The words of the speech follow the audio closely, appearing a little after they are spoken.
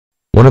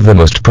One of the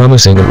most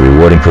promising and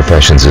rewarding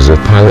professions is a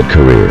pilot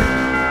career.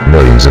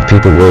 Millions of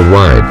people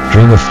worldwide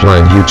dream of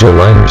flying huge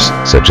airliners,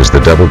 such as the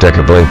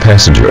double-decker Boeing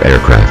passenger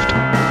aircraft.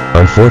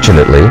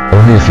 Unfortunately,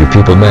 only a few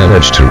people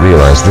manage to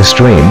realize this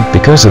dream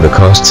because of the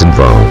costs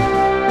involved.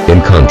 In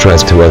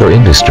contrast to other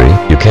industry,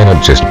 you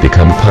cannot just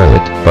become a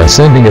pilot by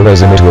sending a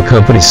resume to a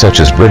company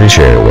such as British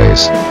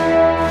Airways.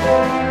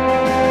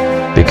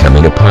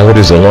 Becoming a pilot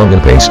is a long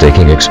and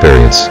painstaking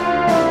experience.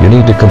 You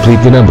need to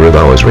complete the number of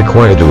hours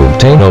required to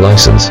obtain a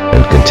license,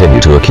 and continue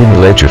to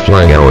accumulate your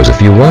flying hours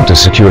if you want to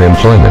secure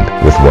employment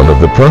with one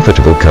of the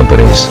profitable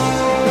companies.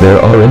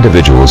 There are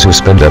individuals who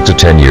spend up to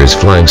 10 years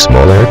flying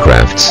small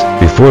aircrafts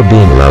before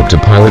being allowed to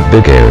pilot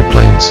big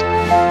airplanes.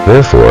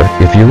 Therefore,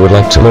 if you would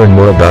like to learn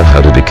more about how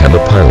to become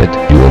a pilot,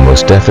 you will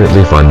most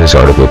definitely find this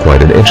article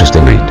quite an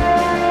interesting read.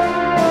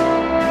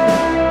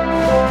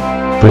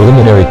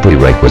 Preliminary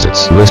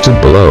prerequisites listed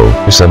below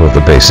are some of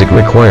the basic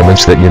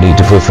requirements that you need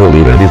to fulfill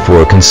even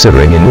before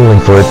considering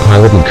enrolling for a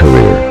piloting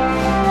career.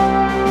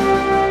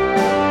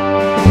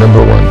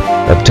 Number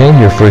 1. Obtain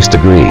your first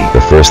degree.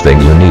 The first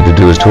thing you need to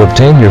do is to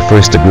obtain your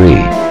first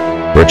degree.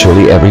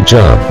 Virtually every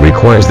job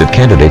requires that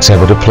candidates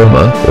have a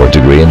diploma or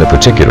degree in a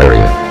particular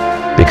area.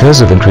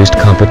 Because of increased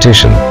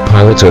competition,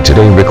 pilots are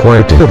today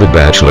required to have a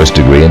bachelor's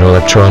degree in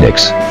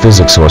electronics,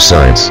 physics or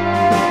science.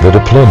 The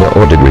diploma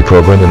or degree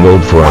program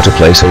enrolled for ought to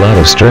place a lot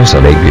of stress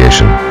on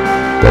aviation.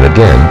 Then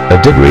again,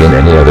 a degree in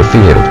any other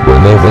field will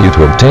enable you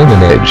to obtain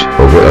an edge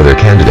over other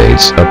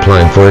candidates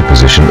applying for a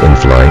position in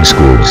flying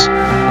schools.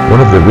 One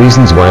of the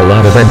reasons why a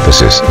lot of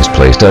emphasis is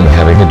placed on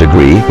having a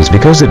degree is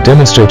because it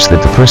demonstrates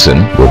that the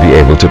person will be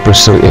able to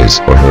pursue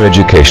his or her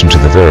education to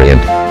the very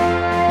end.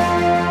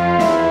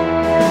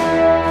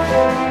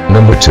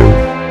 Number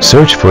 2.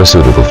 Search for a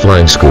suitable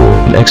flying school.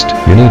 Next,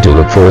 you need to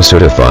look for a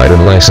certified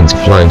and licensed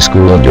flying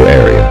school in your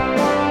area.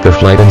 The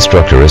flight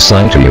instructor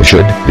assigned to you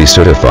should be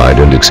certified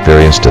and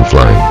experienced in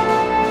flying.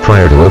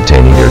 Prior to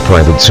obtaining your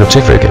private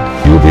certificate,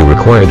 you will be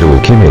required to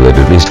accumulate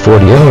at least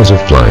 40 hours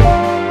of flying.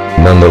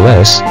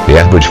 Nonetheless, the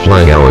average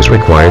flying hours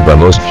required by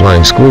most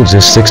flying schools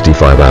is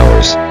 65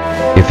 hours.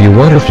 If you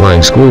want a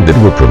flying school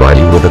that will provide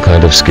you with the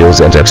kind of skills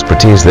and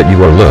expertise that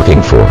you are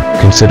looking for,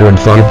 consider an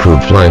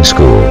FAA-approved flying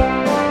school.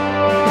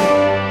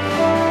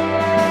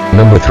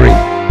 Number 3.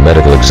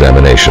 Medical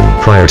examination.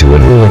 Prior to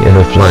enrolling in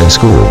a flying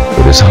school,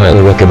 it is highly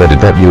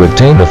recommended that you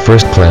obtain a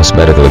first-class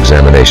medical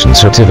examination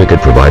certificate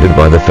provided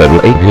by the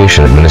Federal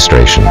Aviation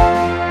Administration.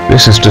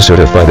 This is to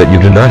certify that you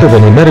do not have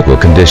any medical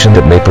condition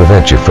that may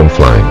prevent you from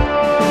flying.